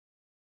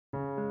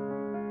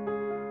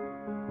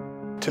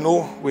To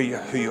know who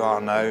you are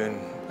now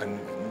and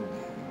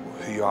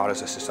who you are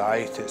as a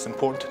society, it's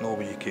important to know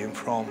where you came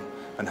from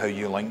and how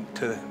you link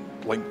to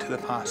the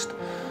past.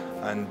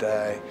 And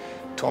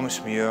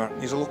Thomas Muir,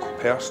 he's a local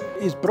person.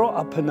 He's brought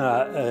up in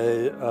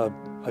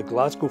a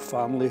Glasgow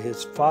family.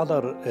 His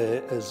father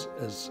is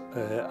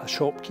a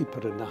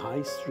shopkeeper in the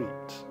High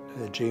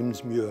Street,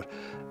 James Muir,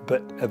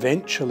 but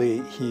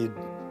eventually he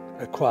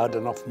acquired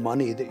enough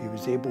money that he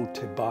was able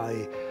to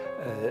buy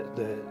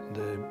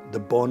the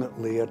Bonnet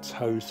Laird's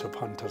house of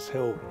Hunters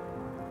Hill.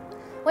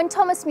 When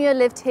Thomas Muir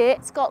lived here,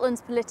 Scotland's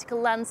political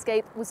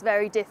landscape was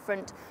very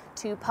different.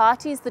 Two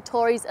parties, the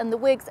Tories and the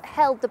Whigs,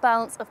 held the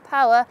balance of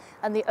power,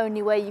 and the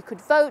only way you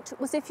could vote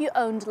was if you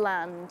owned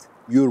land.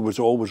 Muir was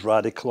always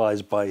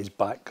radicalised by his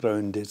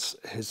background.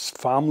 His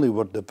family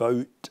were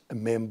devout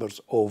members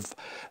of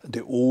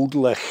the Old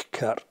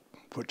Lichker,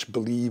 which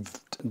believed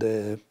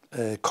the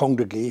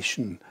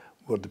congregation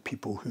were the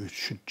people who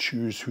should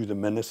choose who the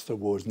minister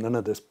was. None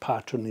of this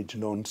patronage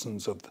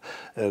nonsense of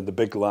the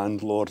big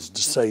landlords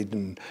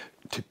deciding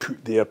to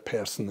put their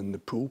person in the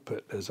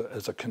pulpit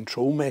as a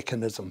control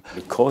mechanism.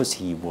 Because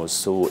he was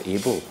so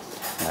able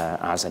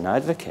as an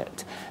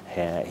advocate,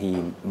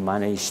 he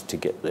managed to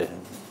get the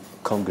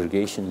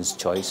congregation's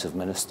choice of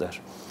minister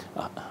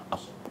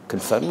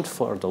confirmed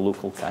for the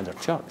local Cadder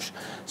Church.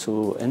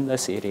 So in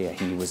this area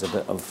he was a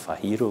bit of a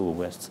hero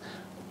with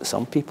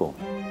some people.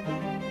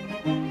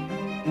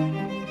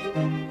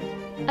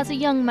 As a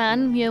young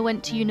man, Muir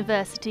went to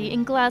university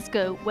in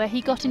Glasgow, where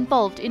he got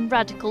involved in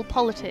radical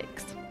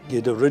politics. He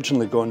had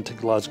originally gone to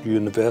Glasgow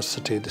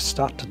University. They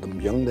started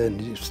him young then.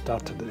 He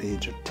started at the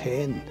age of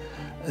 10.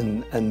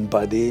 And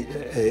by the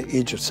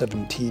age of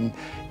 17,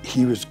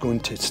 he was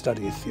going to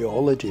study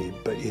theology,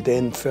 but he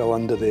then fell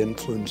under the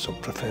influence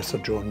of Professor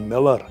John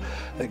Miller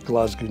at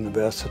Glasgow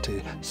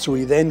University. So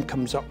he then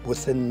comes up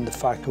within the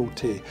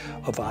faculty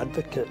of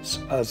advocates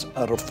as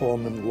a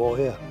reforming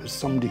lawyer, as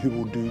somebody who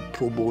will do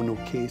pro bono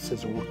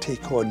cases, or will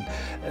take on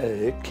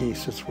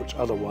cases which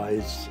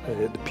otherwise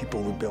the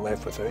people would be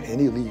left without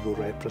any legal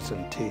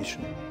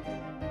representation.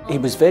 He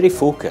was very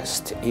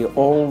focused. He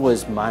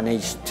always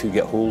managed to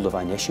get hold of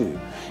an issue.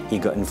 He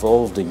got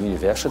involved in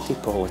university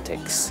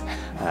politics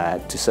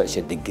to such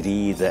a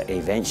degree that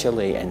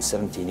eventually in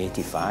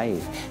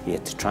 1785 he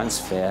had to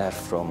transfer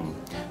from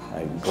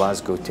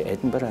Glasgow to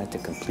Edinburgh to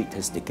complete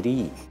his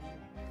degree.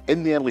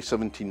 In the early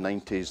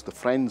 1790s, the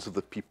Friends of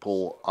the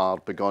People are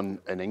begun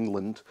in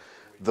England.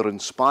 They're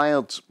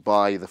inspired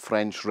by the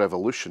French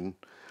Revolution,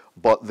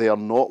 but they are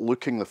not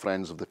looking, the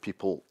Friends of the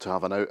People, to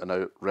have an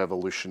out-and-out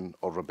revolution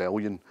or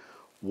rebellion.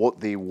 What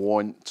they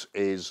want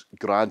is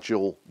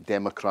gradual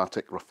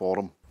democratic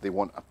reform. They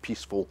want a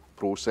peaceful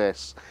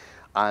process.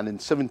 And in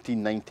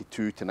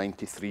 1792 to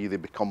 93, they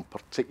become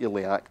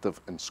particularly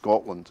active in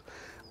Scotland,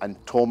 and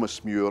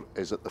Thomas Muir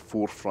is at the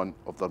forefront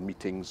of their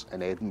meetings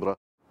in Edinburgh.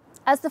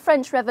 As the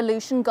French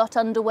Revolution got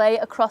underway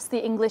across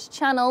the English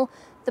Channel,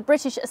 the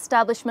British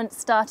establishment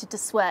started to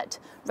sweat.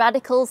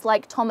 Radicals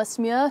like Thomas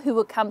Muir, who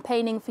were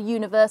campaigning for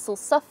universal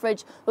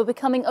suffrage, were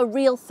becoming a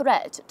real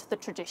threat to the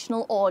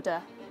traditional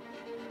order.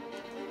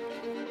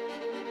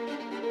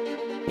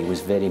 He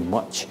was very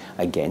much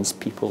against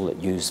people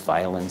that used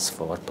violence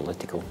for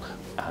political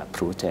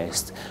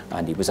protest,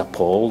 and he was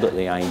appalled at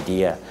the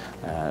idea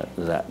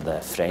that the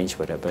French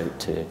were about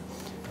to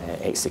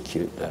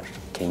execute their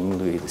King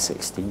Louis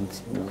XVI.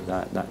 You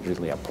know, that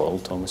really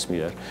appalled Thomas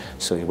Muir.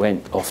 So he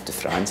went off to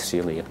France,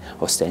 really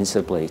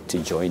ostensibly to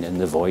join in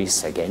the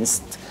voice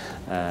against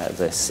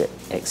this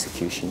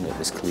execution that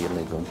was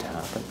clearly going to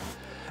happen.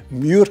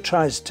 Muir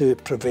tries to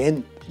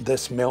prevent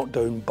this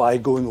meltdown by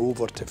going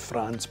over to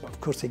France, but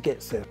of course he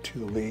gets there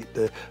too late.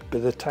 By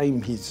the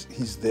time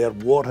he's there,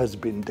 war has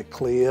been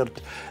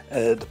declared,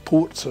 the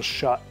ports are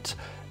shut.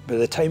 By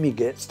the time he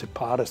gets to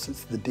Paris,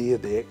 it's the day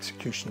of the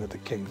execution of the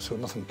king, so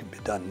nothing can be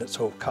done. It's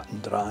all cut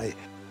and dry.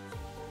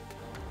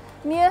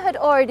 Muir had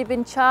already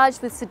been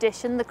charged with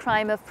sedition, the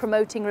crime of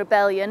promoting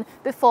rebellion,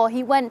 before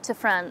he went to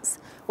France.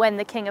 When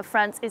the King of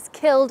France is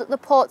killed, the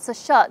ports are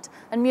shut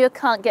and Muir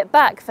can't get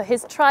back for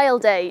his trial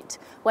date.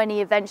 When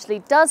he eventually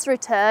does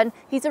return,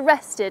 he's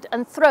arrested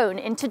and thrown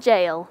into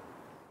jail.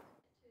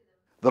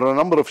 There are a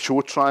number of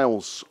show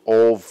trials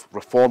of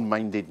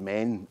reform-minded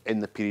men in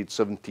the period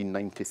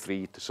 1793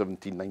 to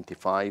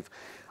 1795,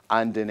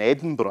 and in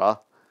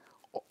Edinburgh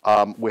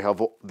we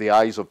have the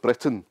eyes of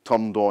Britain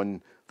turned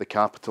on the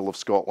capital of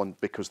Scotland,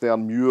 because there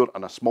Muir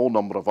and a small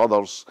number of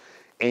others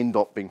end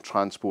up being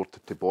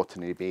transported to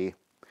Botany Bay.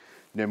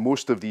 Now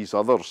most of these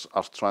others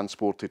are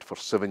transported for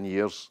 7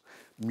 years.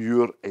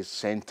 Muir is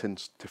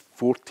sentenced to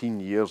 14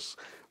 years,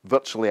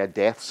 virtually a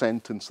death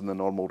sentence in the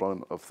normal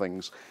run of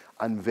things,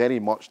 and very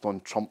much on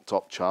trumped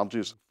up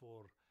charges.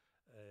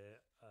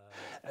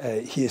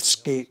 He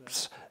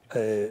escapes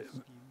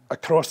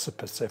across the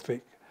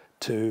Pacific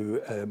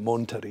to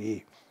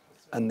Monterey,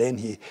 and then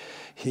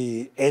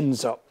he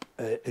ends up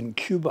in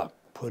Cuba,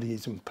 where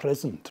he's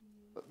imprisoned.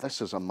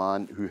 This is a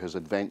man who has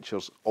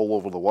adventures all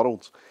over the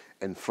world,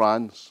 in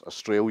France,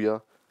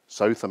 Australia,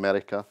 South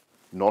America,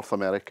 North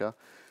America.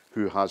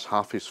 who has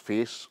half his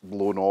face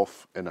blown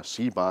off in a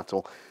sea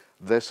battle.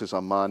 This is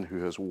a man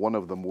who has one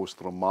of the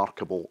most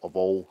remarkable of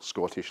all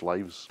Scottish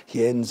lives.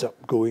 He ends up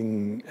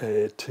going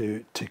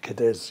to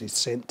Cadiz. He's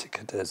sent to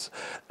Cadiz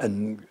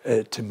and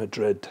to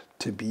Madrid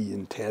to be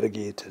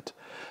interrogated.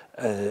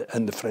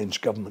 And the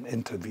French government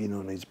intervene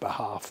on his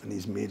behalf, and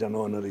he's made an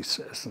honorary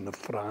citizen of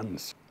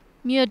France.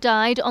 Muir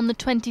died on the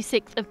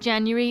 26th of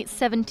January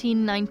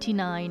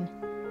 1799.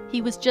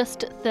 He was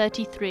just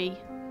 33.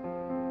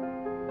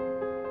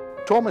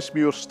 Thomas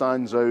Muir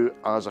stands out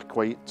as a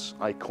quite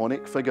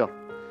iconic figure.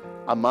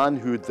 A man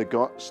who had the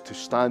guts to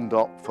stand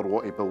up for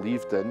what he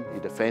believed in.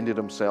 He defended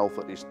himself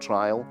at his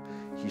trial.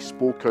 He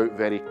spoke out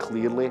very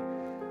clearly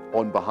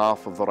on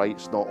behalf of the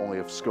rights not only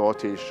of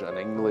Scottish and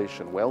English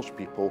and Welsh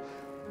people,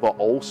 but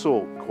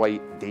also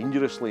quite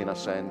dangerously in a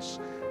sense,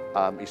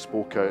 he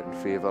spoke out in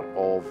favour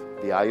of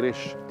the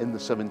Irish in the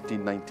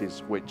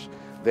 1790s, which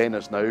then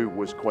as now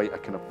was quite a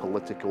kind of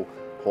political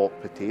hot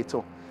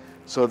potato.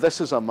 So this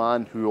is a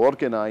man who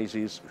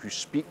organises, who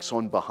speaks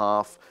on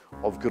behalf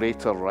of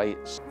greater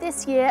rights.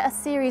 This year, a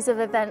series of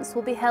events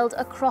will be held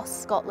across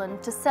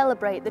Scotland to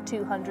celebrate the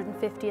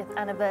 250th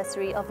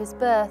anniversary of his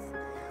birth.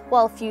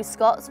 While few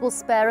Scots will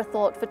spare a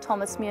thought for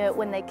Thomas Muir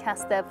when they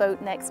cast their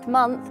vote next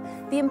month,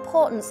 the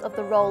importance of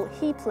the role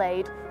he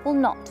played will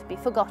not be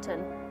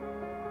forgotten.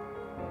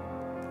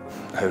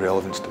 How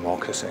relevant is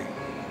democracy?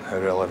 How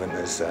relevant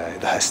is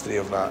the history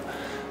of that?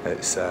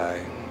 It's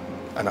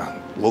in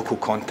a local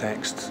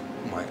context,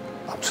 like,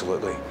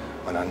 absolutely.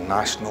 In a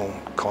national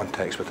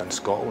context within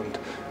Scotland,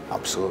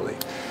 absolutely.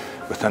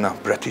 Within a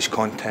British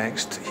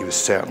context, he was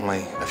certainly,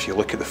 if you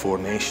look at the Four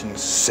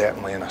Nations,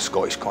 certainly in a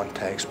Scottish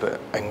context,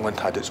 but England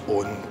had its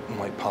own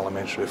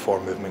parliamentary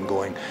reform movement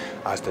going,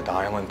 as did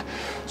Ireland.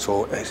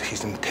 So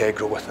he's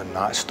integral within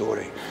that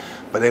story.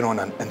 But then on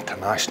an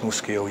international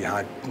scale, you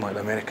had the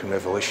American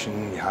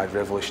Revolution, you had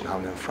revolution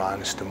happening in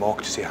France,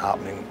 democracy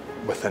happening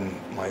within,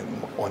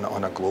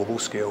 on a global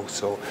scale.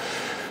 So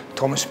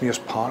Thomas Muir's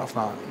part of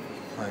that.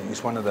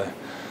 He's one of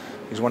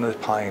the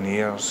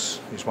pioneers.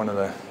 He's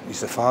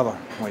the father.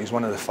 He's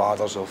one of the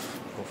fathers of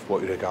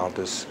what we regard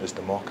as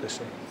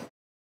democracy.